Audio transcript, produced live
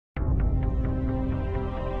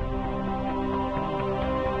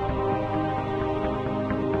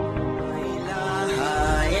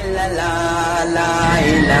illallah, la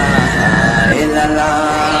ilaha illallah,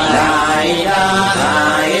 la ilaha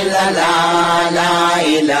illallah, la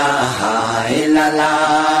ilaha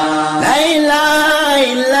illallah, la ilaha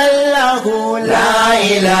illallah, la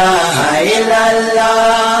ilaha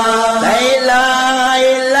illallah, la ilaha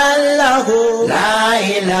illallah, la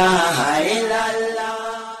ilaha illallah.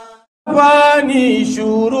 فاني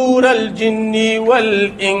شرور الجن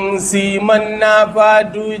والإنس من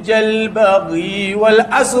نفاد البغي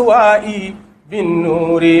والأسواء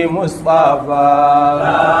بالنور مصطفى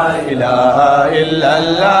لا إله إلا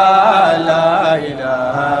الله لا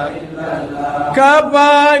إله إلا الله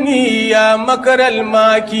كفاني يا مكر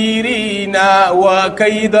الماكرين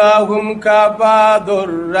وكيدهم كفى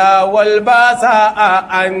ضر والباساء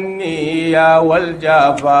عني يا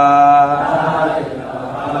والجفا لا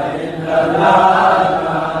إله إلا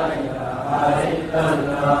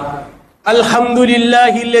الله الحمد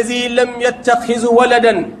لله الذي لم يتخذ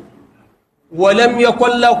ولدا ولم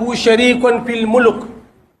يكن له شريك في الملك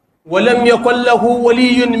ولم يكن له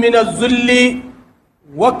ولي من الذل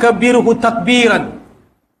وكبره تكبيرا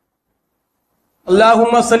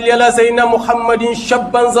اللهم صل على سيدنا محمد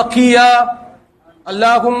شابا زكيا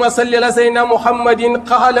اللهم صل على سيدنا محمد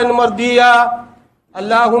قهلا مرضيا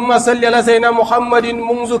اللهم صل على سيدنا محمد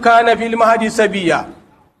منذ كان في المهد سبيا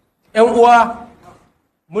 ‘yan uwa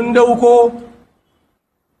mun dauko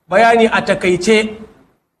bayani a takaice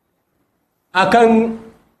akan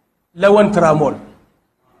lawan tramol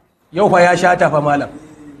yau fa ya sha tafa malam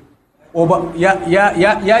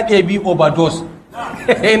ya ɗebi overdose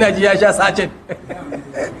yana ji ya sha sachet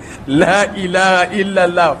la ilaha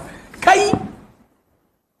illallah kai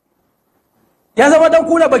ya zama dan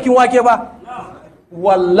kuna bakin wake ba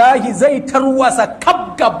wallahi zai tarwasa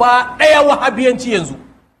kaf gaba ɗaya wahabiyanci yanzu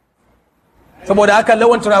saboda haka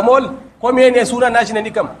lawan tramol ko mene sunan nashi ne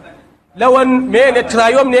nikam lawan mene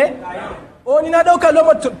triom ne o ni na dauka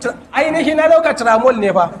lawan ainihi na dauka tramol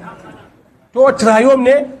ne fa to triom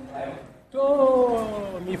ne to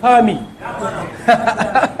mi fami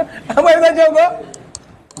amma zan ce go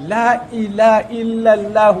la ilaha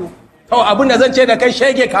illallah to abinda zan ce da kai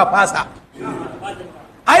shege ka fasa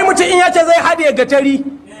ai mutum in yace zai hade gatari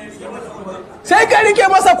sai ka rike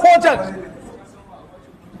masa kotan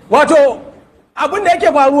wato abin da yake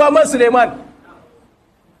faruwa man Suleiman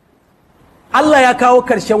Allah ya kawo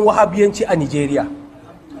karshen wahabiyanci a Nigeria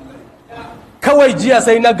kawai jiya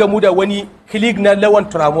sai na gamu da wani kilik na lawan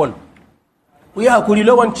tramol ku yi hakuri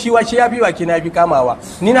lawan ciwa shi ya fi baki na fi kamawa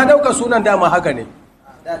ni na dauka sunan dama haka ne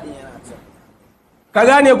ka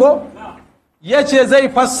gane ko ya ce zai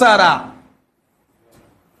fassara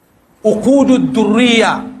ukudud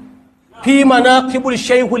durriya fi manaqibul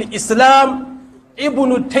shaykhul islam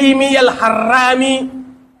ibnu taimiyyal harrami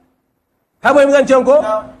haɓa yi zancen ko?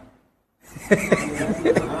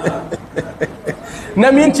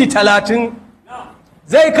 na minti 30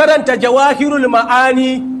 zai karanta jawahirul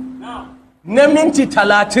ma'ani na minti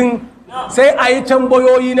 30 sai a yi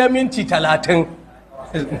tambayoyi na minti 30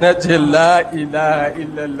 na ce la ilaha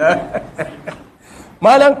illallah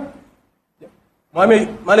malam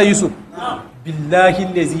yusuf billahi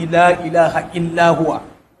lazi la ilaha illa huwa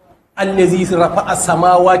allazi rafa'a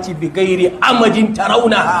samawati bighairi amadin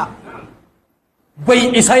tarawnaha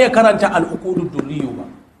bai isa ya karanta al-uqudud durriyu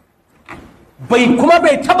ba kuma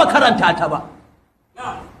bai taba karanta ta ba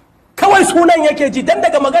kawai sunan yake ji dan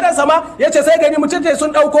daga maganar sama yace sai gani mutum sai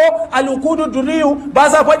sun dauko al-uqudud durriyu ba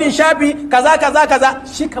sa fadin shafi kaza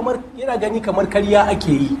shi kamar yana gani kamar kariya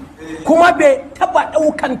ake yi kuma bai taba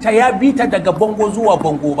daukanta ya bita daga bango zuwa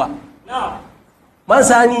bango ba man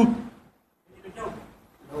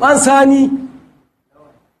sani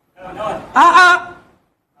a'a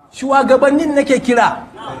shugabannin nake kira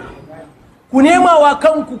ku nema wa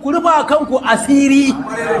kanku ku rufa kanku asiri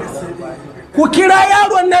ku kira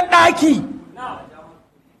yaron nan daki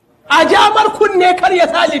a jamar kunne kar ya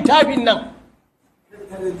sa littafin nan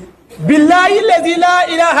billahi lazi la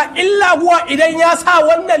ilaha illa huwa idan ya sa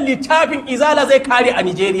wannan littafin izala zai kare a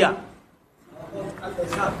Nigeria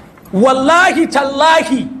wallahi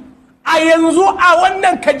tallahi a yanzu a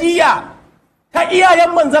wannan kadiya ta iyayen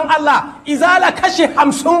manzan Allah izala kashi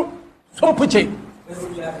 50 sun fice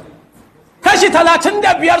kashi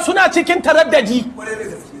 35 suna cikin taraddaji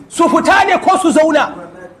su fita ne ko su zauna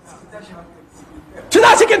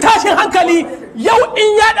suna cikin tashin hankali yau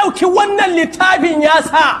in ya dauki wannan littafin ya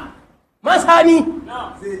sa masani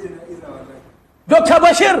Dr.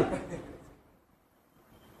 Bashir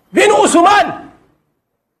bin Usman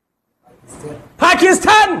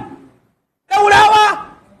Pakistan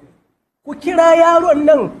Daurawa ku kira yaron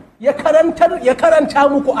nan ya karanta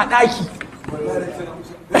muku a ɗaki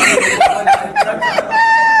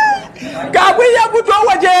kafin ya fito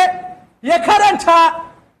waje ya karanta,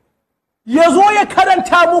 ya zo ya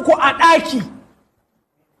karanta muku a ɗaki,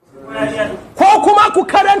 ko kuma ku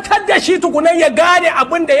karantar da shi tukunan ya gane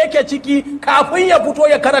abin da yake ciki kafin ya fito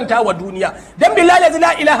ya karanta wa duniya. Don billahi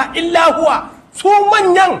la ilaha illa huwa, su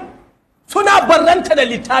manyan suna barranta da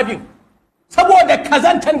littafin saboda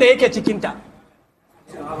kazantan da yake cikinta.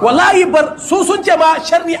 Wallahi su sun ce ma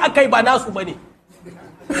sharri akai ba nasu bane.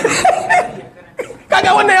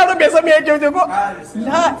 Kaga wannan yaro bai san me yake ko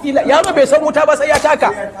la ila, yaro bai san wuta ba sai ya taka.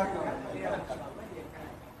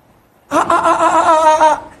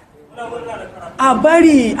 A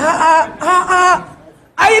bari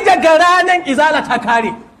ai daga ranar izala ta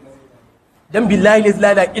kare. Dan billahi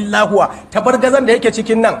la ilaha illa huwa, tabargazan da yake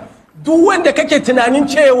cikin nan, duk wanda kake tunanin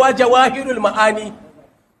cewa jawahirul ma'ani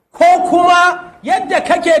ko kuma yadda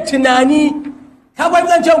kake tunani,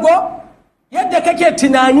 tabargancen ko yadda kake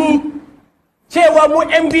tunani cewa mu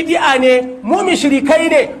yan bidi'a ne, mu mishrikai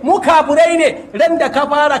ne, mu kafirai ne, ran da ka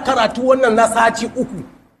fara karatu wannan na sati uku,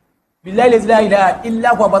 billahi la ilaha illa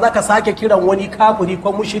huwa, ba za ka sake kiran wani kafiri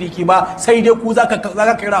ko mushriki ba, sai dai ku za ka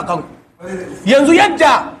kira kanku. Yanzu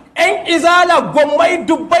yadda 'yan izala gwammai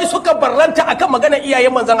dubbai suka barranta akan magana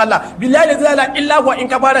iyayen manzon Allah, billahi la ilaha illa huwa, in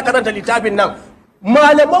ka fara karanta littafin nan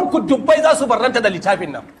malaman ku dubbai za su barranta da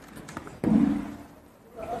littafin nan.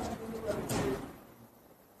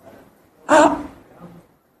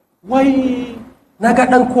 Wai na ga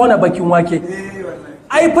dan kona bakin wake,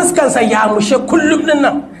 ai fuskansa ya mushe kullum din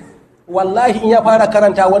nan. Wallahi in ya fara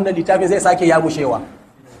karanta wannan littafin zai sake ya mushewa.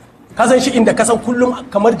 Kasan shi inda kasan kullum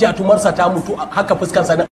kamar jatumarsa ta mutu haka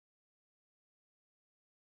fuskansa na.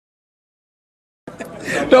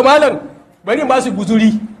 To malam bari ba su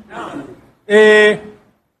guzuri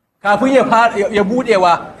kafin ya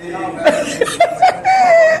budewa.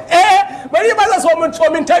 Bari ba za so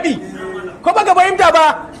min tabi ko baka fahimta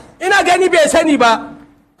ba, ina gani bai sani ba.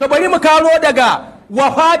 To bari mu karo daga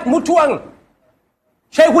wafat mutuwan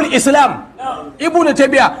Shaykhul Islam Ibn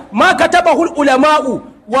Taymiyyah, ma katabahul ulama'u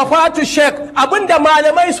wafatu Sheikh, abinda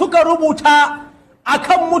malamai suka rubuta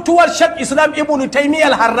akan mutuwar Sheikh Islam Ibn Taymiyyah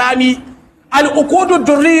al-Harrani, al-uqudud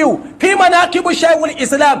durriyu fi manaqib Shaykhul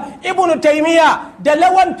Islam Ibn Taymiyyah, da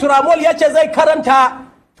Lawan Turamol yace zai karanta.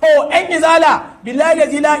 To ɗan izala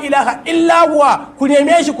billahi la ilaha illa huwa, ku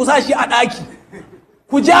neme shi ku sa shi a ɗaki,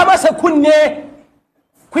 ku ja masa kunne,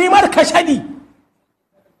 ku yi marka shadi.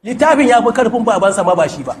 Littafin ya fi karfin babansa ma ba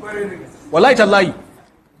shi ba, wallahi tallahi.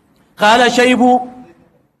 Kala shaibu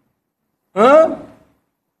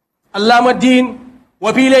Allamaddin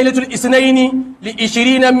wa fi lailatul isnaini li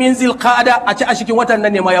 20 min zilqa'da, a ci a cikin watan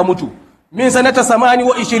nan ne ma ya mutu, min sanata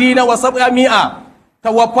 28 wa 700.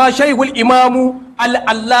 Tawaffa shaykhul imamu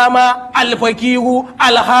al-allama al-faqihu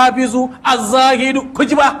al-hafizu az-zahidu,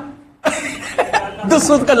 kuji ba duk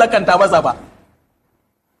sun lakanta masa ba,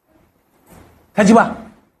 kaji ba,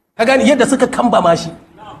 ka gani yadda suka kamba ma shi.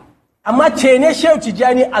 Amma ce ne Shehu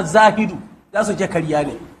Tijjani az-zahidu, za su je kariya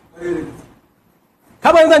ne. Ka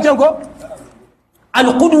bayan zancen ko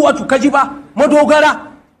al-qudwatu, kaji ba, madogara.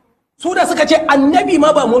 Su da suka ce annabi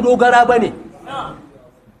ma ba madogara bane.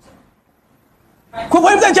 Ku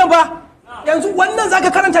fahimci zancen ba? Yanzu wannan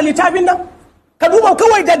zaka karanta littafin nan, ka duba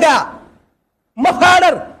kawai daga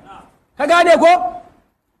mafarar, ka gane ko?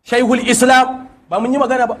 Shaykhul Islam, ba mun yi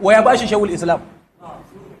magana ba, waya bashi Shaykhul Islam?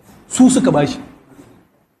 Su suka bashi.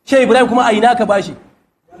 Shehu Ibrahim kuma a ina ka bashi?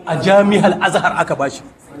 A Jami'ar Azhar aka bashi.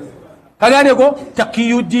 Ka gane ko?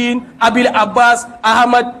 Taqiyuddin Abil Abbas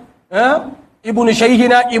Ahmad Ibn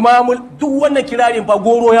Shaykhina Imamul, duk wannan kirarin fa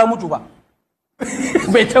goro ya mutu ba.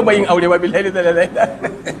 Bai taba yin aure ba, billahi da lalai.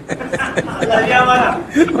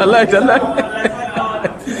 Wallahi tallahi.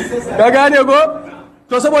 Ka gane ko?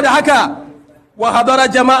 To saboda haka wa hadara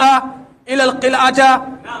jama'a ila alqil'ata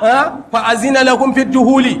fa azina lahum fi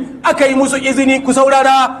duhuli, akai musu izini ku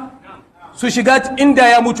saurara su shiga inda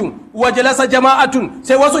ya mutu. Wa jalasa jama'atun,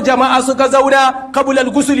 sai wasu jama'a suka zauna qabla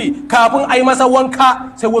al-ghusli, kafin ai masa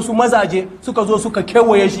wanka, sai wasu mazaje suka zo suka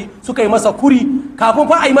kewaye shi, suka yi masa kuri kafin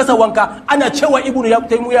fa ai masa wanka. Ana cewa Ibn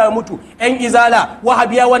Taymiyyah ya mutu, yan izala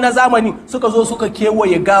wahabiyawa na zamani suka zo suka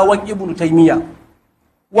kewaye gawan Ibn Taymiyyah.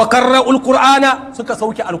 Wa qarra'ul qur'ana, suka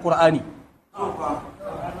sauke al-qur'ani.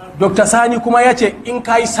 Dr. Sani kuma ya ce in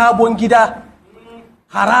ka yi sabon gida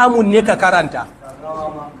haramun ne ka karanta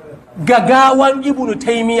gagawan Ibn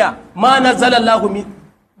Taymiyyah ma nazzalallahu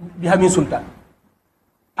biha min sultan.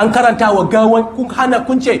 An karanta wa gawan, kun hana,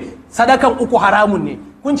 kun ce sadakan 3 haramun ne,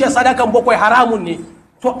 kun ce sadakan 7 haramun ne.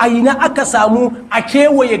 To a ina aka samu a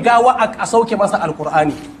kewaye gawa a sauke masa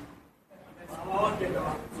alkur'ani?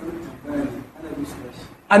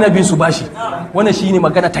 Ana bin su bashi. Wannan shine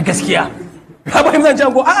magana ta gaskiya. ka fahimtar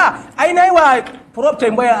can ko a'a ai nayi wa prop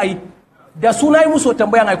tambaya ai da su nayi musu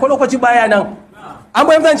tambayan ai ko lokaci baya nan an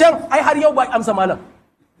fahimtar can ai har yau ba amsa malam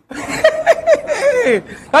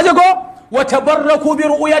kaje ko wa tabarraku bi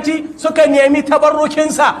ru'yati suka nemi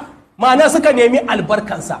tabarrukinsa ma'ana suka nemi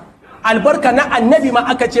albarkansa albarka na annabi ma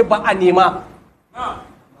aka ce ba a nema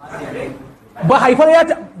ba haifan ya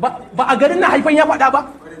ba a garin na haifan ya faɗa ba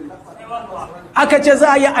aka ce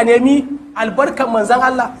za a yi a nemi albarkan manzan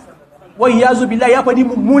Allah wai ya zubi ya faɗi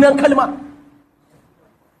mummunan kalma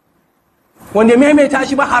wanda maimaita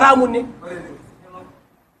shi ba haramun ne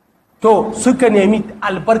to suka nemi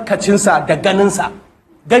albarkacinsa da ganinsa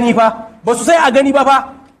gani fa ba su sai a gani ba fa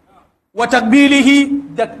wa takbilihi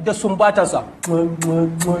da sumbatarsa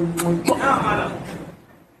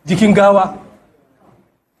jikin gawa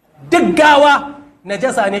duk gawa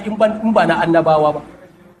najasa ne in ba na annabawa ba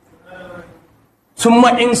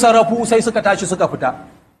summa in sarafu sai suka tashi suka fita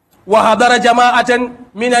wa hadara jama'atan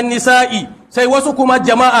minan nisa'i sai wasu kuma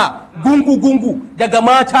jama'a gungu daga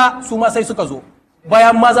mata su ma sai suka zo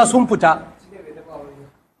bayan maza sun fita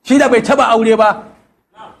shi da bai taba aure ba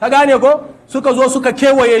ta gane ko suka zo suka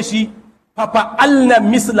kewaye shi fafa'alna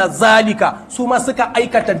misla zalika su ma suka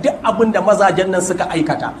aikata duk abin da mazajen nan suka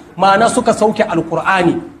aikata ma'ana suka sauke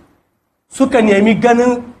alkur'ani suka nemi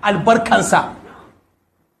ganin albarkansa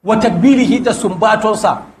wa takbilihi da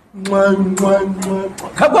sumbatonsa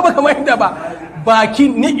ka ba kamar yadda ba baki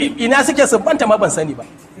ina suke sumbanta ma ban sani ba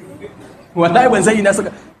wallahi ban sani ina suka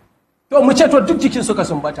to mu ce to duk jikin suka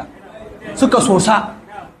sumbata suka sosa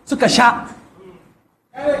suka sha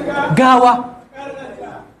gawa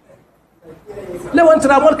lawan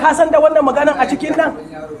tramol ka san da wannan maganan a cikin nan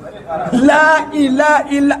la ila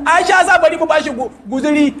illa aisha za bari mu bashi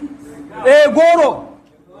guzuri goro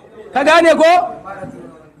ka gane ko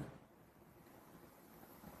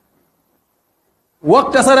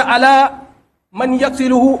واقتصر على من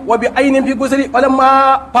يغسله وبعين في غسل فلما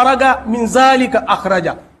فرغ من ذلك اخرج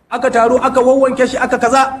aka taro aka wawwanke shi aka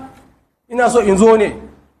kaza ina so in zo ne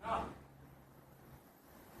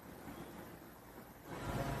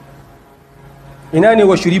ina ne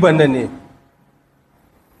wa shuriban nan ne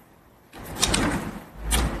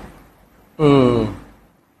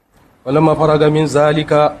walamma faraga min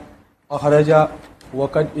zalika akhraja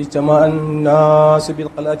وقد اجتمع الناس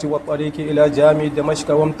بالقلاة والطريق إلى جامع دمشق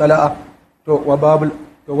وامتلأ وباب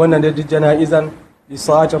ونند جنائزا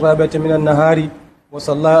للساعة الرابعة من النهار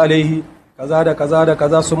وصلى عليه كذا كذا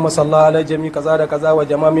كذا ثم صلى على جميع كذا كذا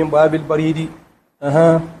وجمع من باب البريد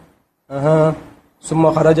ثم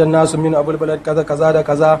خرج الناس من أبو البلد كذا كذا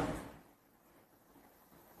كذا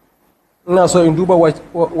الناس يندوب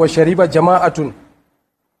وشرب جماعة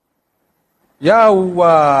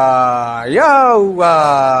yawwa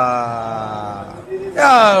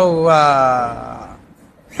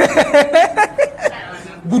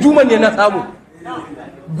gujuman ne na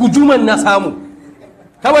samu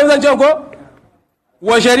kawai zan ce ko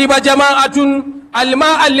wa shariba jama'atun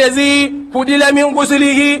alma allazi fudila min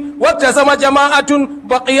gusulihi wata sama jama'atun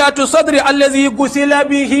baqiyatu sadri allazi gusila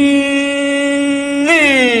bihi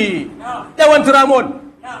yawan tramol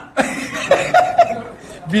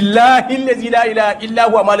billahi allazi la ilaha illa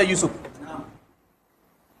huwa mala yusuf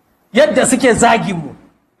yadda suke zagin mu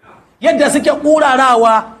yadda suke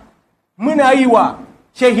kurarawa muna yi wa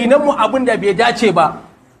shehinan mu abin da bai dace ba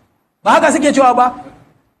haka suke cewa ba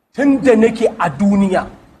tunda nake a duniya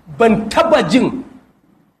ban taba jin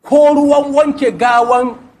ko ruwan wanke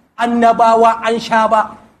gawan annabawa an sha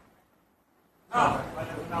ba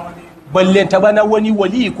balle ta bana wani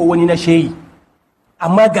wali ko wani na shehi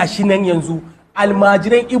amma gashi nan yanzu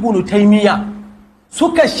almajiran ibnu taimiyya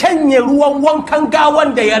suka shanye ruwan wankan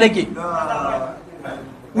gawan da ya rage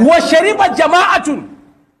wa shariba jama'atun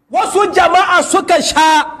wasu jama'a suka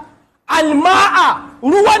sha alma'a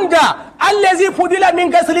ruwan da allazi fudila min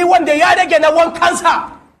gasli wanda ya rage na wankansa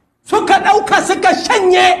suka ɗauka suka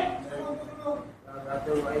shanye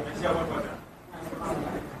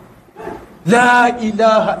la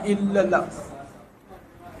ilaha illallah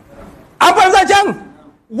an banzajen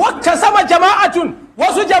wata sama jama'atun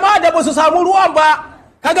wasu jama'a da ba su samu ruwan ba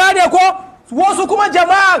ka gane ko wasu kuma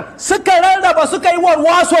jama'a suka rarraba suka yi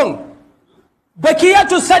warwason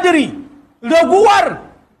bakiyatu sadri raguwar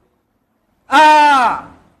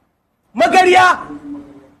magariya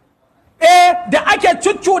da ake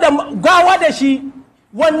cuccu da gawa da shi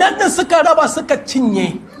wannan din suka raba suka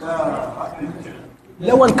cinye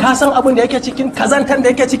lawan kasan abin da yake cikin kazantar da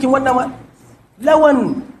yake cikin wannan ma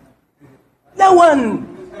lawan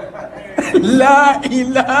la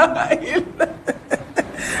ilaha illa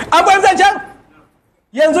abin zancen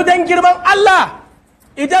yanzu don girman Allah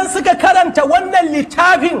idan suka karanta wannan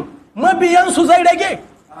littafin mabiyansu zai rage.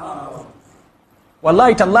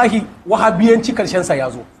 Wallahi tallahi wahabiyanci karshensa ya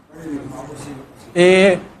zo.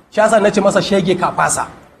 Shasa na ce masa shege kafasa.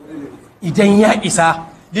 Idan ya isa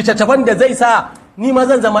littattafan da zai sa ni ma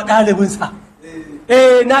zan zama ɗalibinsa.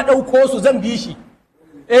 Na ɗauko su zan bi shi.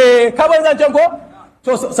 Kaban zancen ko?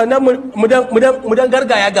 To sannan mu dan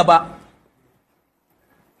gargaya gaba.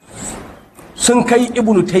 Sun kai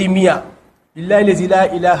Ibnu Taymiya billahi la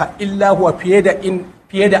ilaha illa huwa fiye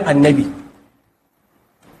da annabi.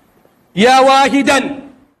 Ya wahidan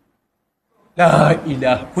la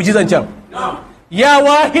ilaha, ku ji zancen. Ya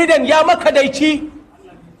wahidan, ya makadaici.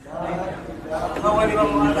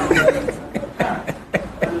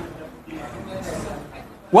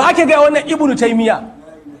 Wa ake ga wannan Ibnu Taymiya?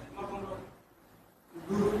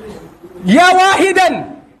 Ya wahidan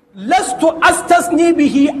lastu astasni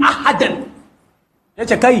bihi ahadan.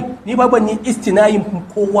 Yace kai ni ba ban yi istinayin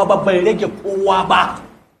kowa ba, ban rage kowa ba.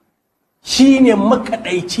 Shine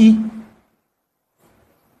makadaici,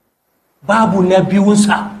 babu na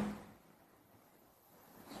biyunsa.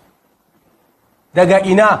 Daga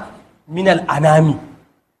ina? Minal anami,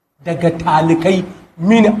 daga talikai,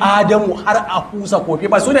 min adamu har a husa kofi.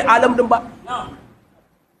 Ba su ne alam din ba?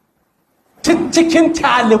 Cikin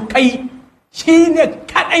talikai shi ne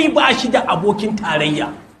kadai ba shi da abokin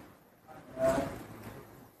tarayya.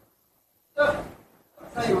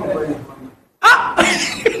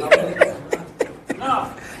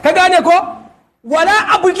 Ka gane ko? Wala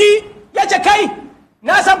abuki ya ce kai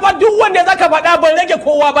na san fa duk wanda zaka faɗa ban rage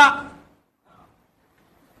kowa ba.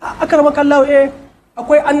 Aka rama kallawa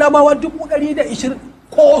akwai annabawa 120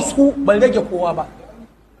 ko su ban rage kowa ba.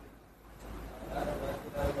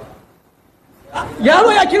 Yaro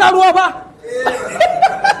ya kira ruwa ba.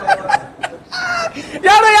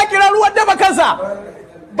 Yaro ya kira ruwan dafa kansa,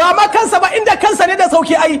 ba ma kansa ba, inda kansa ne da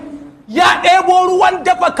sauki ai ya ɗebo ruwan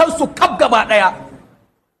dafa kansu kaf gaba ɗaya.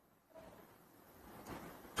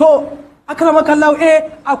 To akrama kallahu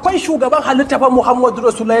akwai shugaban halitta fa Muhammadu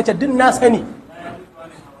Rasulullah yace din na sani.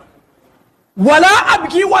 Wala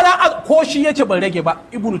abki wala ko shi yace ban rage ba.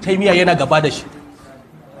 Ibnu Taymiya yana gaba da shi.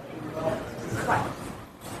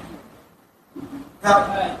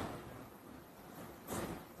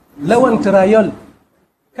 Lawan trial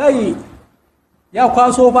kai ya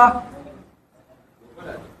kwaso fa.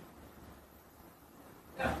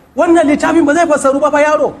 Wannan littafin ba zai fassaru ba fa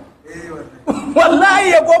yaro.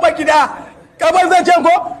 Wallahi ya goma gida kamar zancen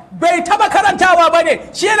ko bai taba karantawa ba ne,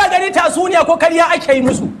 shi yana gani tasuniya ko karya ake yi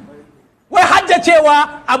musu. Wai hadda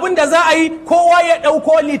cewa abinda za a yi kowa ya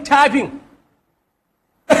ɗauko littafin.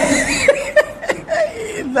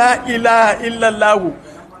 La ilaha illallahu.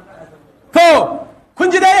 To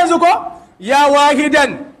kun ji dai yanzu ko? Ya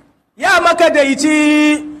wahidan, ya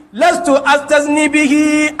makadaici, lastu astazni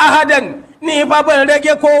bihi ahadan, ni fa ban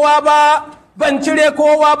rage kowa ba, ban cire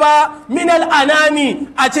kowa ba, minal anami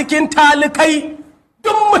a cikin talikai.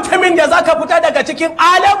 Duk mutumin da zaka fita daga cikin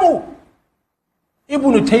alamu,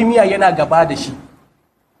 Ibnu Taymiya yana gaba da shi.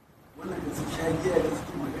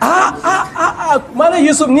 Malam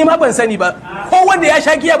Yusuf ni ma ban sani ba, ko wanda ya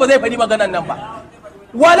sha giya ba zai faɗi maganan nan ba.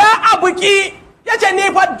 Wala abuki yace ni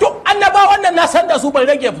fa duk annabawan nan na san da su ban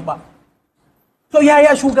rage ba. To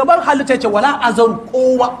yaya shugaban halitta ce wala azan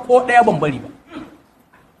kowa ko ɗaya ban bari ba.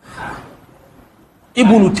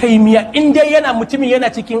 Ibnu Taymiya in dai yana mutumin yana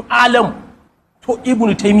cikin alam, to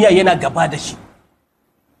Ibnu Taymiya yana gaba da shi.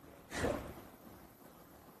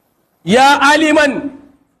 Ya aliman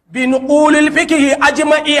bin ulil fikihi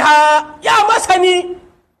ajma'iha, ya masani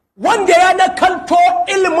wanda ya nakalto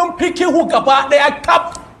ilimin fikihu gaba daya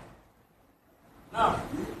kaf.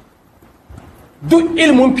 Duk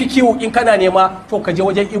ilimin fikihu in kana nema to ka je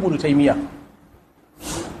wajen Ibnu Taymiya.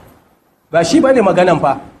 Ba shi bane maganan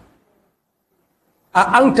fa. A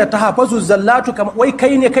anta tahfazu zallatu kama wai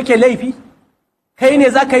kai ne kake laifi? Kai ne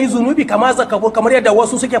zaka yi zunubi kamar yadda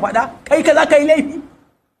wasu suke faɗa? Kai ka zaka yi laifi?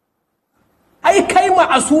 Ai kai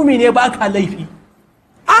ma'asumi ne ba ka laifi.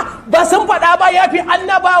 Ba sun faɗa ba ya fi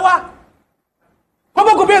annabawa.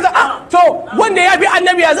 Kuma ku fesa to wanda ya fi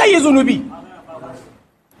annabi ya zai yi zunubi.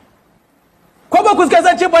 Ko ba ku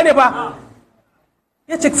zance ba ne ba.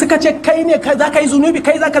 Ya ce suka ce kai ne za ka yi zunubi,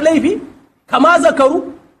 kai za ka laifi? Kama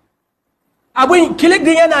zakaru. Abin kilik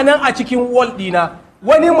din yana nan a cikin wall dina.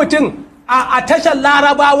 Wani mutum a tashar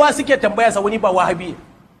larabawa suke tambayarsa, wani ba wahabi.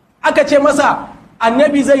 Aka ce masa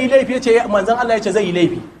annabi zai yi laifi, ya ce manzan Allah ya ce zai yi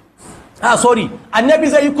laifi. Annabi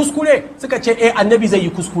zai yi kuskure, suka ce annabi zai yi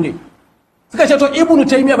kuskure. Suka ce to Ibnu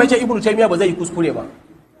Taymiya bai ce Ibnu Taymiya ba zai yi kuskure ba.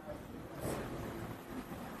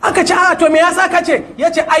 Aka ce to me yasa ka ce?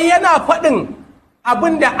 Ya ce ai yana faɗin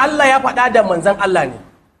abinda Allah ya faɗa da manzan Allah ne.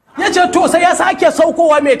 ya ce to sai ya sake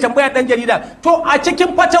saukowa mai tambaya dan jarida to a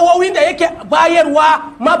cikin fatawowin da yake bayarwa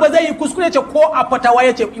ma ba zai yi kuskure, ce ko a fatawa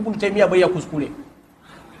ya ce ibn taymiya bai ya kuskure.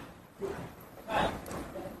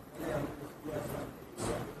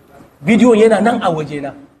 Bidiyon yana nan a waje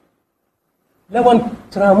na. Lawan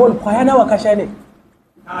tramol kwaya nawa kasha ne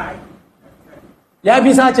ya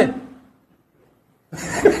fi sacin.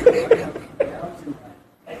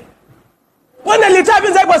 Wannan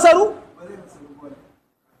littafin zai basaru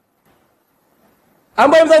an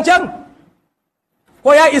bayan zancen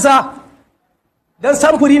ko ya isa don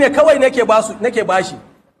samfuri ne kawai nake bashi,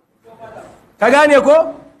 ka gane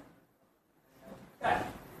ko?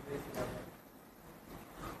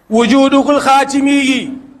 wujudul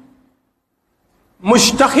khatimi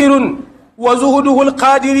mushtakhirun wa zuhudul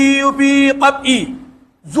qadiri fi qab'i,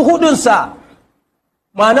 zuhudunsa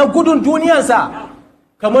ma'anar gudun duniyansa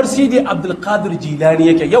kamar Sidi Abdul Qadir Jilani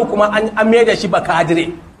yake, yau kuma an mai da shi ba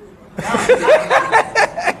kadire.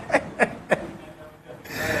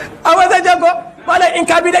 A wajen jango malam in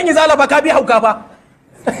ka bi dan izala ba ka bi hauka ba.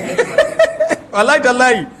 Wallahi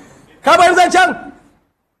tallahi ka bar zancan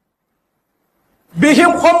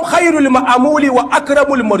bihim hum khairul ma'amuli wa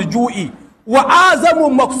akramul marju'i wa azamu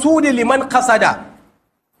maqsudi liman qasada.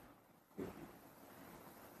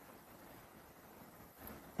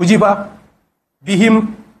 kuji ba bihim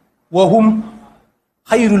wa hum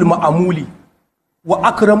khairul ma'amuli wa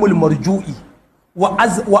akramul marju'i wa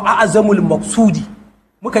a'zamul maqsudi.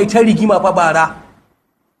 Muka yi ta rigima fa bara,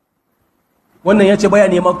 wannan yace baya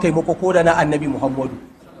neman taimako ko da na annabi Muhammadu,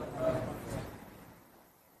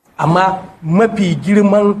 amma mafi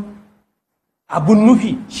girman abun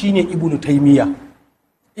nufi shine ibnu taymiya.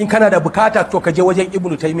 In kana da bukata to ka je wajen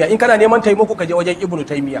ibnu taymiya, in kana neman taimako ka je wajen ibnu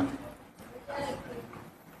taymiya.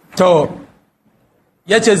 To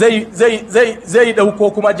yace zai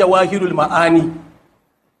dauko kuma jawahirul ma'ani.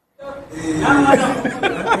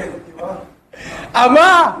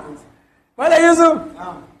 Amma mala Yusuf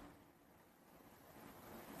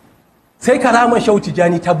sai karama Shauti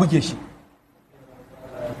Jani ta buge shi,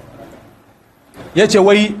 yace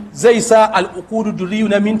wai zai sa al'ukudu duriyu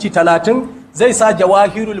na minti 30, zai sa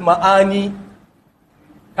jawahirul ma'ani,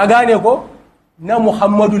 ka gane ko, na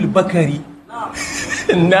Muhammadul Bakari.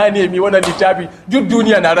 Na nemi wannan littafi duk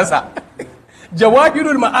duniya na rasa.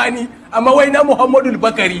 Jawahirul ma'ani amma wai na Muhammadul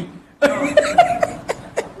Bakari.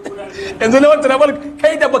 Yanzu na wata rabar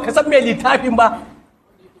kai da baka san mai littafin ba,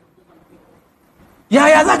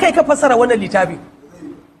 yaya za ka yi ka fassara wannan littafin?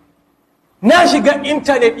 Na shiga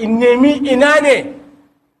intanet in nemi ina ne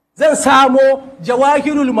zan samo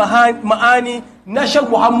jawahirul ma'ani na Shan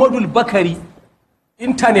Muhammadul Bakari.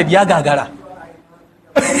 Intanet ya gagara.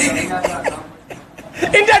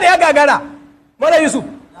 Intanet ya gagara. Mala Yusuf,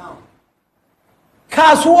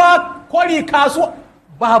 kasuwa kwari kasuwa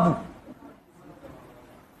babu.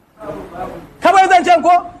 Kamar zancen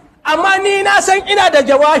ko? Amma ni na san ina da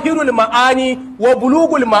jawahirul ma'ani wa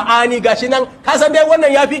bulugul ma'ani gashi nan, ka san dai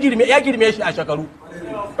wannan ya girme shi a shekaru.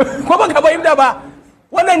 Ko baka fahimta ba?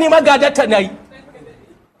 Wannan ni ma gadanta nayi.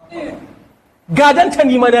 Gadanta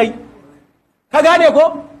ni ma nayi. Ka gane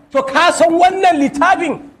ko? To ka san wannan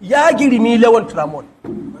littafin ya girmi Lawan Tramol.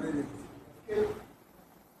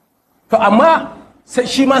 To amma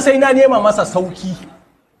shi ma sai na nema masa sauki.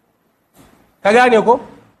 Ka gane ko?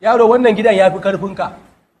 Yaro wannan gidan ya fi karfinka.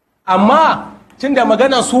 Amma tun da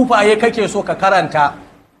maganar sufaye kake so ka karanta,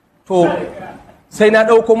 to sai na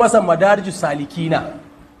ɗauko masa madarijus salikina.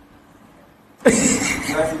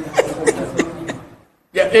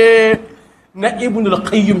 Na Ibn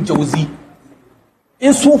al-Qayyim Jauzi.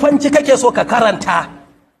 In sufanci kake so ka karanta,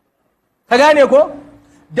 ka gane ko?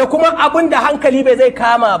 Da kuma abin da hankali bai zai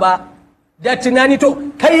kama ba, da tunani, to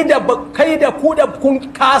kai da ku da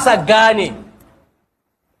kun kasa gane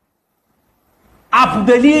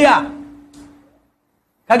afdaliya,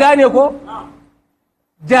 ka gane ko?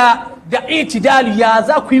 Da itidali ya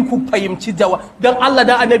za ku yi ku fahimci don Allah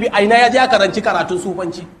da annabi aina ya je ya karanci karatun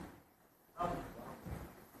sufanci.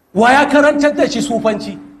 Wa ya karantar da shi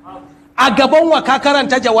sufanci? A gaban wa ka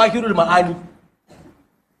karanta jawahirul ma'ani?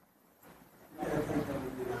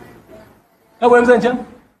 Kawai zancen?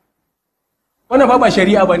 Wannan ba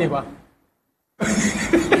shari'a ba ne ba.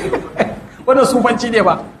 Wannan sufanci ne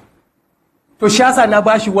ba. To shasa na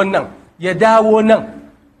bashi wannan ya dawo nan,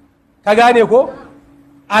 ka gane ko?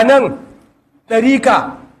 A nan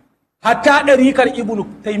ɗarika, hatta ɗarikar Ibn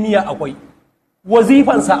Taymiya akwai,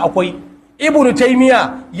 wazifansa akwai. Ibn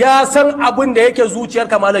Taymiya ya san abin da yake zuciyar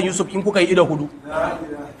Malam Yusuf in kuka yi ido hudu.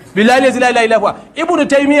 Billahi la ilaha illa Ibn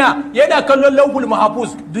Taymiya yana kallon Lawhul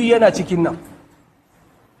Mahfuz duk yana cikin nan.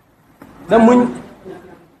 Dan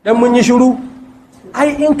mun yi shiru ai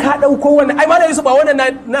in ka ɗauko wannan ai malam Yusuf ba wannan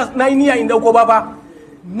na yi niyya in ɗauko ba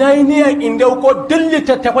na yi niyya in ɗauko duk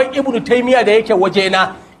littattafan Ibn Taymiyyah da yake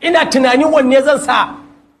wajena ina tunanin wanne zan sa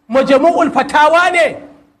majmu'ul fatawa ne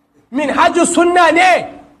minhajus sunna ne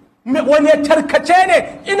wanne tarkace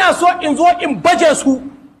ne ina so in zo in baje su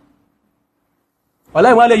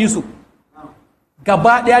wallahi malam Yusuf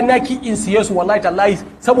gaba ɗaya na ki in siye su wallahi tallahi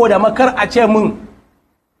saboda makar a ce min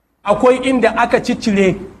akwai inda aka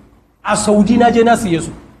ciccire a Saudi na je na siye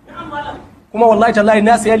su kuma wallahi tallahi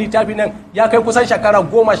na siya littafi nan ya kai kusan shekara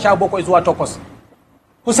 17 zuwa 8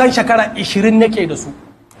 kusan shekara 20 nake da su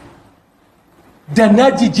da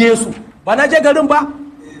na jije su ba na je garin ba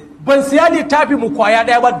ban siya littafi mu kwaya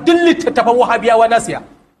daya ba duk littattafan wahabiyawa na siya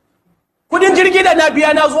kudin jirgi da na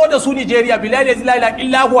biya na zo da su Nigeria bilal la ilaha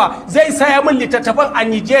illa huwa zai saya min littattafan a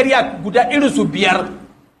Nigeria guda irin su 5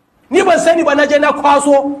 ni ban sani ba na je na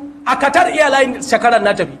kwaso a Qatar airline shekarar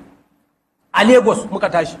na tafi a Lagos muka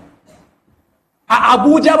tashi a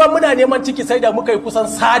Abuja ba muna neman ciki sai da muka yi kusan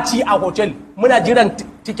sati a hotel muna jiran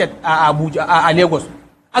ticket a Abuja a Lagos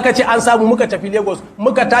aka ce an samu muka tafi Lagos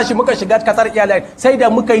muka tashi muka shiga Qatar airline sai da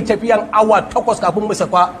muka yi tafiyan awa 8 kafin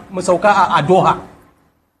mu sauka a Doha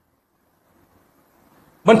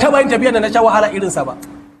ban taba yin tafiya da na sha wahala irinsa ba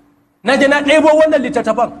na je na ɗebo wannan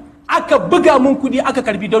littattafan aka buga mun kudi aka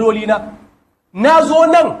karbi daloli na zo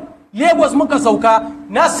nan Lagos muka sauka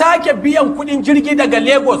na sake biyan kudin jirgi daga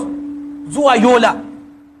Lagos zuwa Yola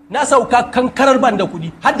na sauka kankarar ban da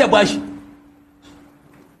kudi har da bashi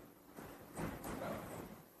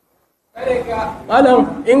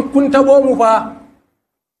malam in kun tabo mu fa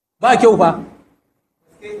ba kyau fa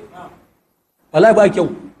wallahi ba kyau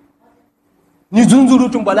ni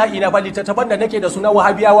zunzurutun bala'i na bali ta taban da nake da suna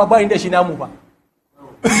wahabiyawa ba inda shi namu ba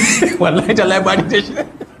wallahi tallahi ba ni da shi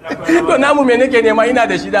to namu me nake nema ina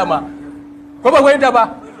da shi dama ko ba gwai ba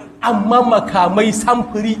amma makamai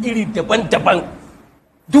samfuri iri daban-daban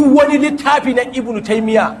duk wani littafi na Ibn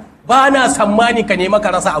Taymiyyah ba na sammani ka nema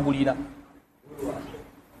ka rasa a gurina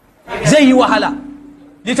zai yi wahala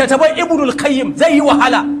littattafan Ibn al-Qayyim zai yi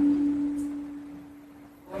wahala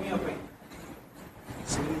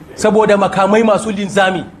saboda makamai masu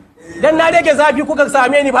linzami dan na rage zafi kuka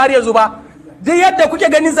same ni ba har yanzu ba duk yadda kuke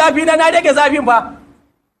ganin zafi na rage zafin ba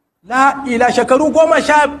la ila shekaru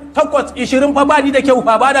 18 20 fa ba ni da kyau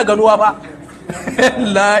fa ba da ganuwa ba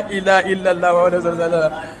la ila illallah wa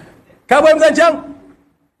sallallahu ka ban zancan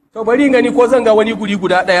to bari gani ko zan ga wani guri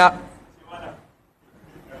guda daya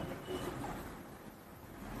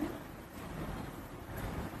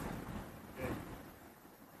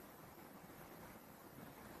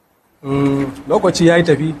lokaci ya yi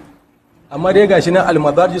tafi amma dai gashi nan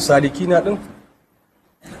almadarji salikina din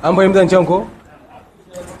an fahimta zancen ko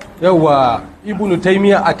yawwa Ibn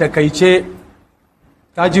Taymiyyah a takaice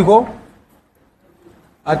ta ji ko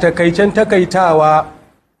a takaicen takaitawa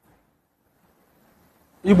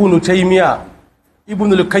Ibn Taymiyyah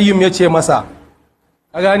Ibn al-Qayyim ya ce masa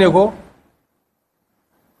a gane ko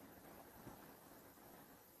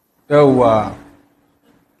yawwa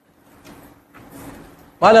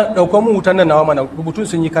malam ɗaukon mu wutan nan nawa mana rubutun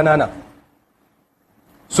sun yi kanana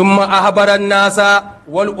summa ahbaran nasa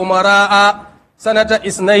wal umara'a sanata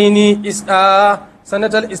isnaini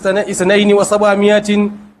wa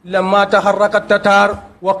sabamiyatin lamma taharrakat tatar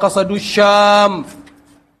wa qasadu sham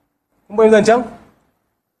kun bayin zancan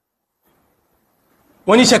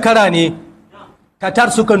wani shekara ne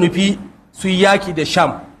tatar suka nufi su yaki da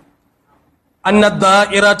sham annad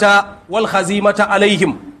da'irata wal khazimata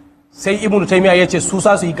alaihim sai Ibn Taymiyyah ya ce su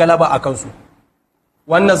sa su yi galaba a kansu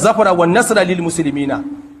wannan zafara wa nasara lil musulmina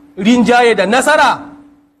rinjaye da nasara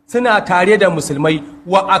suna tare da musulmai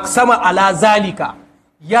wa aksama ala zalika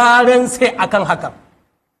yaran sai akan haka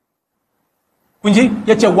kun ji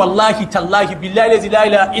yace wallahi tallahi billahi la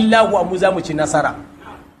ilaha illa huwa mu za mu ci nasara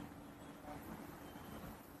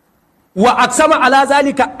wa aksama ala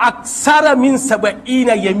zalika aksara min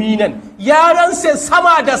 70 yaminan yaran sai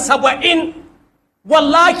sama da 70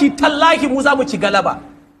 wallahi tallahi mu za mu ci galaba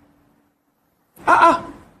a'a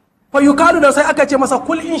fa yukalu da sai aka ce masa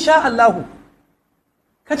kul insha Allah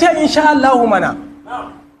ka ce insha Allah mana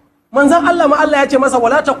manzon Allah ma Allah ya ce masa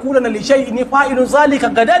wala taquluna li shay'in fa'ilun zalika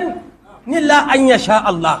gadan illa an yasha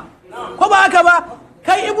Allah ko ba haka ba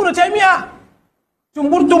kai Ibn Taymiyyah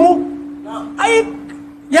tumburtumu ai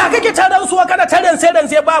ya kake taran suwa kana taran sai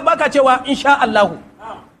ba baka cewa insha Allah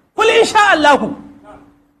kul insha Allah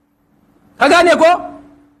ka gane ko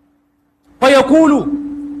fa yaqulu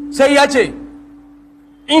sai ya ce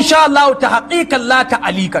insha Allah ta haqiqan la ta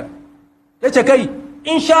alikan yace kai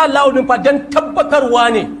insha Allah din fa dan tabbatarwa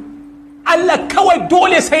ne Allah kawai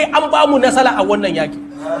dole sai an ba mu nasara a wannan yaki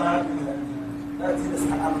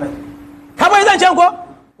ka bai zancen ko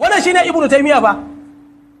wannan shine ibnu taymiya fa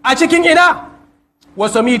a cikin ina wa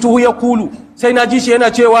samituhu yaqulu sai na ji shi yana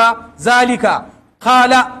cewa zalika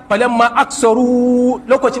qala falamma aksaru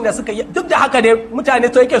lokacin da suka duk da haka dai mutane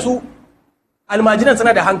to yake su almajiran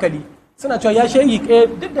suna da hankali suna cewa ya shehi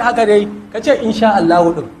duk da haka dai kace insha Allah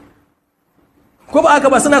din ko ba haka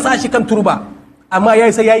ba suna sa shi kan turba amma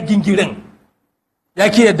yayi sai yayi gingirin ya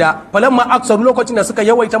ki yadda falamma aksaru lokacin da suka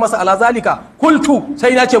yawaita masa ala zalika kultu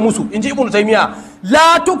sai na ce musu inji ibnu taymiya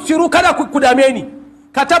la tuksiru kada ku dame ni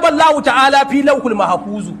kataballahu ta'ala fi lawhul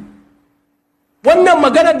mahfuz wannan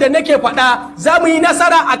maganar da nake faɗa za mu yi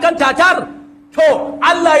nasara akan tatar to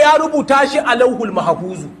Allah ya rubuta shi a lawhul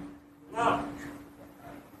mahfuz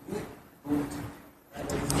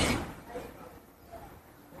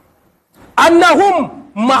annahum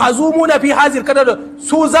mahzumuna fi hazir kadar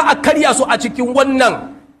su za a karya su a cikin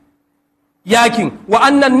wannan yakin wa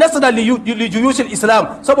annan nasara li juyushil islam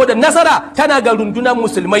saboda nasara tana ga rundunar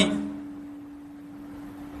musulmai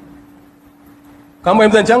kan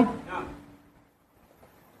bayan zancen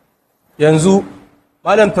yanzu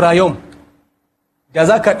malam trayom da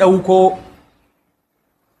za ka ɗauko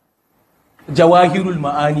jawahirul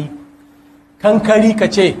ma'ani kankari ka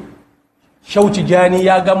ce shauci jani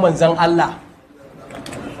ya ga manzan Allah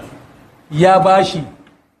ya bashi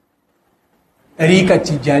rikar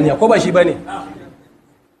tijjaniya ko ba shi ba ne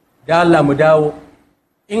da Allah mu dawo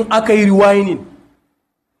in aka yi rewinding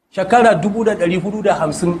shekara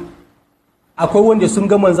 1450 akwai wanda sun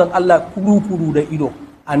ga manzan Allah kuru-kuru da ido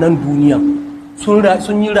a nan duniya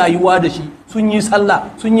sun yi rayuwa da shi sun yi sallah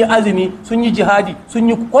sun yi azumi sun yi jihadi sun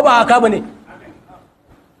yi ko ba haka ba ne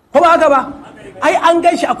ko ba haka ba ai an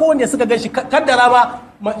gan shi akwai wanda suka gan shi kaddara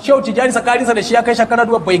ma shehu tijjani sakarinsa da shi ya kai shekara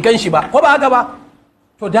duwa bai gan shi ba ko ba haka ba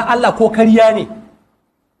to dan Allah ko kariya ne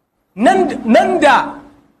nan da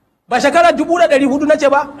ba shekara 1400 nace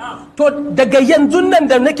ba to daga yanzu nan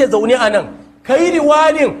da nake zaune a nan kai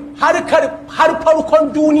riwanin har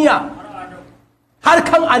farkon duniya har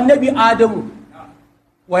kan annabi adamu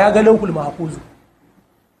wa ya ga lauhul mahfuz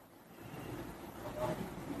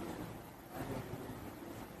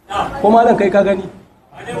ko malam kai ka gani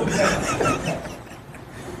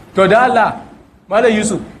to da Allah malam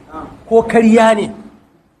Yusuf ko kariya ne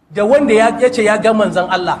da wanda ya ce ya ga manzon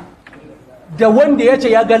Allah da wanda ya ce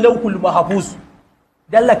ya ga lauhul mahfuz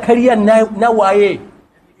dalla kariyan na waye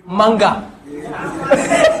manga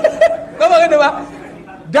ko ba gani ba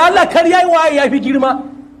dalla kariyan waye ya fi girma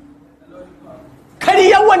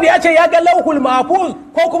kariyan wanda ya ce ya ga lauhul mahfuz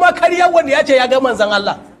ko kuma kariyan wanda ya ce ya ga manzon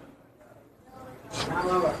Allah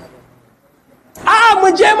a'a mu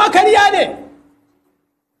je makariya ne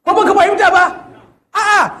ko baka fahimta ba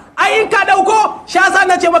a'a ai in ka dauko shasa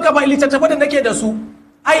na ce maka ba littattafa da nake da su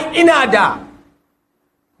ai ina da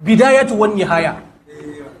bidayatu wan nihaya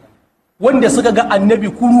wanda suka ga annabi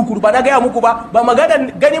kurukuru ba na gaya muku ba magana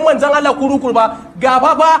ganin manzon Allah kurukuru ba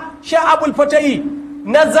gaba fa sha abul fatayi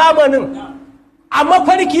na zamanin a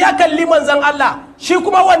mafarki ya kalli manzon Allah shi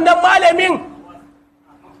kuma wannan malamin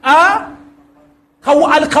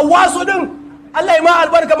alkawasu din Allah ya ma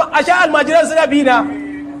albarka a sha almajiran suna bina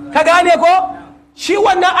ka gane ko shi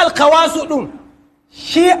wannan alkawasu din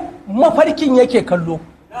shi mafarkin yake kallo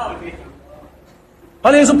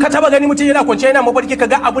wani yanzu ka taba gani mutum yana kwance yana mafarki ka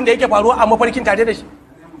ga abin da yake faruwa a mafarkin tare da shi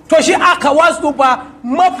to shi alkawasu ba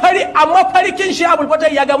a mafarkin shi abul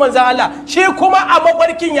fatai ya ga manzan Allah shi kuma a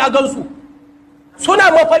mafarkin ya gansu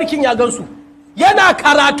suna mafarkin ya gansu yana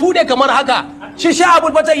karatu ne kamar haka shi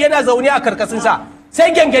abul fatai yana zaune a karkasinsa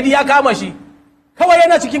sai gengedi ya kama shi kawai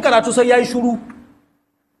yana cikin karatu sai ya yi shuru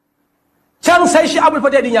can sai shi abul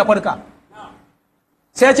fatai din ya farka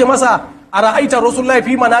sai ya ce masa a ra'aitar rasulullahi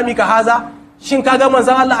fi manamika haza shin ka ga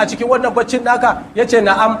manzan Allah a cikin wannan baccin naka yace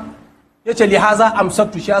na'am yace li haza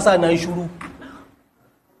amsaktu shi yasa na yi shuru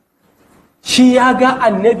shi ya ga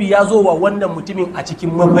annabi ya zo wa wannan mutumin a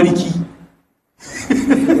cikin mafarki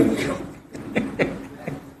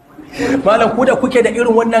malam ku da kuke da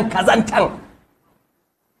irin wannan kazantan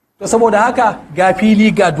to saboda haka ga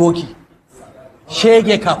fili ga doki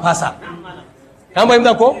shege ka fasa kan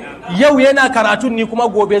bayyana ko yau yana karatun ni kuma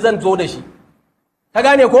gobe zan zo da shi ka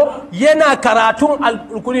gane ko yana karatun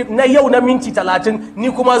alkuri na yau na minti 30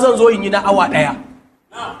 ni kuma zan zo in yi na awa 1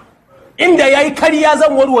 inda yayi kariya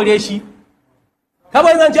zan warware shi ka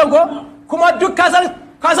bayyana can ko kuma duk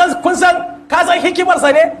kun san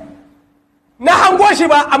hikimarsa ne na hango shi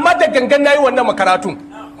ba amma da gangan nayi wannan makaratun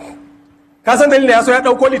ka san dalilin da ya so ya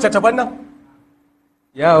dauko littattafan nan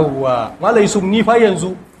yawwa malai Yusuf ni fa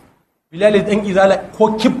yanzu bilal dan izala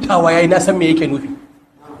ko kiftawa yayi na san me yake nufi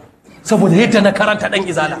saboda yadda na karanta dan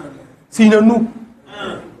izala sinannu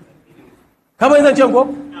kamar zan ce ko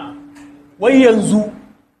wai yanzu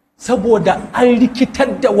saboda an rikitar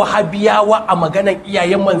da wahabiyawa a maganan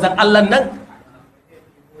iyayen manzan Allah nan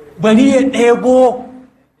bari ya ɗebo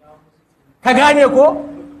ka gane ko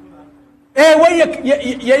wai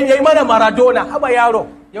ya yi mana Maradona haba yaro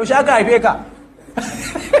yaushe aka haife ka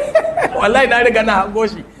wallahi na riga na hango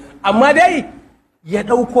shi amma dai ya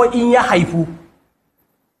ɗauko in ya haifu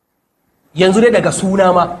yanzu dai daga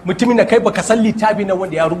suna ma mutumin da kai baka san littafi na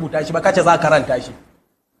wanda ya rubuta shi ba kace za ka karanta shi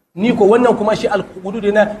ni ko wannan kuma shi al-hudud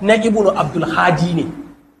na ibnu abdul hadi ne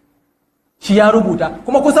shi ya rubuta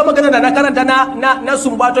kuma kusan magana da na karanta na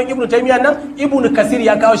sumbaton ibnu taymiya nan ibnu kasir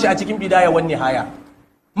ya kawo shi a cikin bidaya wan nihaya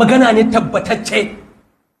magana ne tabbatacce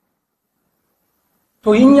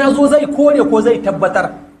to in ya zo zai kore ko zai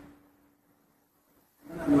tabbatar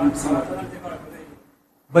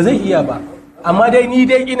ba zai iya ba amma dai ni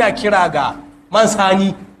dai ina kira ga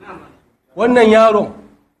Mansani wannan yaron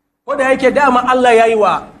ko da yake dama Allah ya yi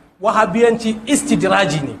wa wahabiyanci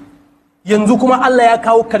istidraji ne yanzu kuma Allah ya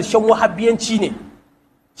kawo karshen wahabiyanci ne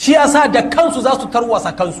shi yasa da kansu za su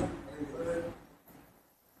tarwasa kansu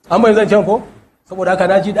amma yanzu can ko saboda haka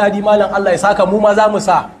naji dadi malam Allah ya saka mu ma za mu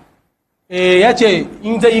sa ya ce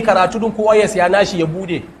in zai yi karatu din kowa ya siya nashi ya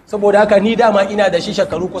bude saboda haka ni dama ina da shi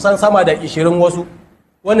shekaru kusan sama da 20 wasu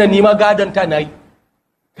wannan ni ma gadon ta nayi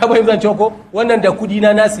ka bai zan ko wannan da kudi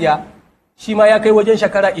na siya shi ma ya kai wajen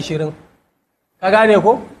shekara 20 ka gane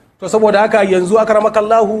ko to saboda haka yanzu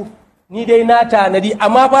akramakallahu ni dai na tanadi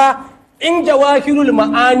amma fa in jawahirul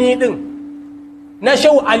ma'ani din na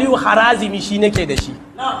Shau Aliyu Harazimi shi nake da shi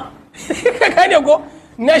ka gane ko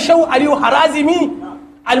na Shau Aliyu Harazimi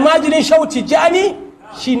almajirin Shau Tijani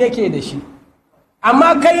shi nake da shi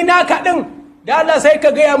amma kai naka din da Allah sai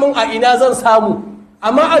ka gaya mun a ina zan samu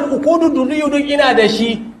amma al'ukudu duriyudun ina da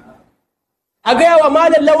shi a gaya wa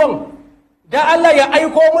malam lawan da Allah ya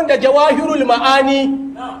aiko mun da jawahirul ma'ani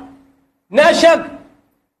na Shak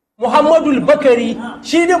Muhammadul Bakari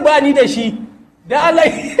shi din ba ni da shi da Allah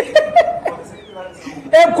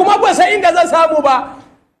kuma ba sai inda zan samu ba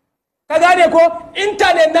ka gane ko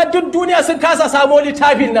intanet na duk duniya sun kasa samo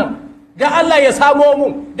littafin nan da Allah ya samo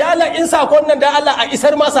mun da Allah in sakon nan da Allah a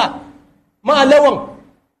isar masa ma'alawan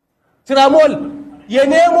tramol ya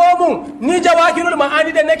nemo mun ni jawahirul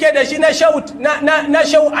ma'ani da nake da shi na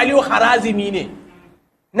Shau Aliyu Harazimi ne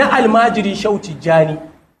na almajiri Shau Tijjani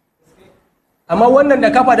amma wannan da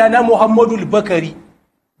kafa da na Muhammadul Bakari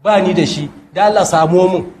ba ni da shi da Allah samo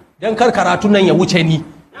mun dan kar karatu nan ya wuce ni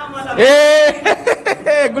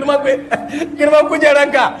girman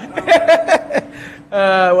kujeranka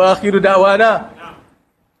wa akhiru da'wana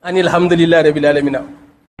anil hamdulillahi rabbil alamin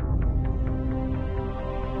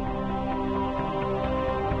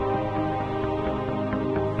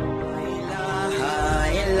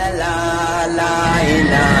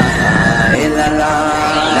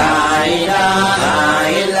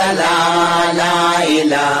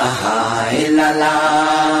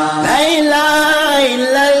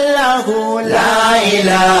La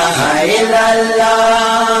ilaha illallah